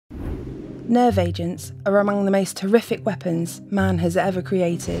Nerve agents are among the most horrific weapons man has ever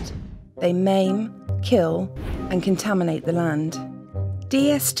created. They maim, kill, and contaminate the land.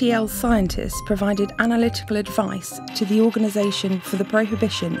 Dstl scientists provided analytical advice to the Organisation for the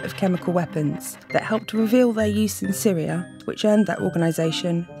Prohibition of Chemical Weapons that helped reveal their use in Syria, which earned that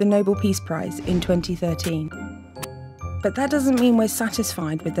organisation the Nobel Peace Prize in 2013. But that doesn't mean we're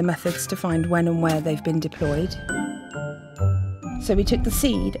satisfied with the methods to find when and where they've been deployed. So we took the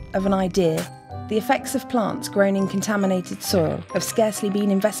seed of an idea. The effects of plants grown in contaminated soil have scarcely been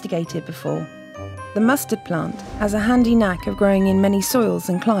investigated before. The mustard plant has a handy knack of growing in many soils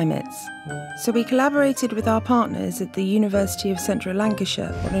and climates. So we collaborated with our partners at the University of Central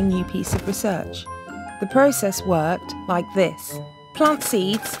Lancashire on a new piece of research. The process worked like this. Plant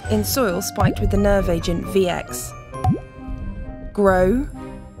seeds in soil spiked with the nerve agent VX. Grow.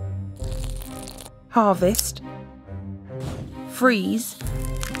 Harvest. Freeze.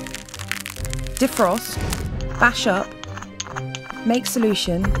 Defrost. Bash up. Make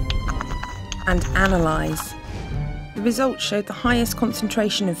solution. And analyse. The results showed the highest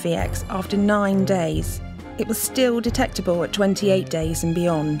concentration of VX after 9 days. It was still detectable at 28 days and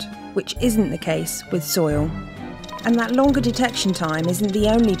beyond, which isn't the case with soil. And that longer detection time isn't the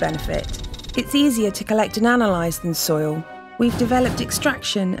only benefit. It's easier to collect and analyse than soil. We've developed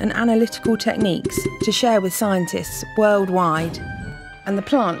extraction and analytical techniques to share with scientists worldwide. And the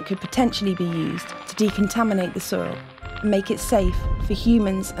plant could potentially be used to decontaminate the soil and make it safe for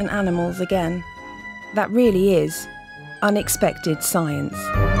humans and animals again. That really is unexpected science.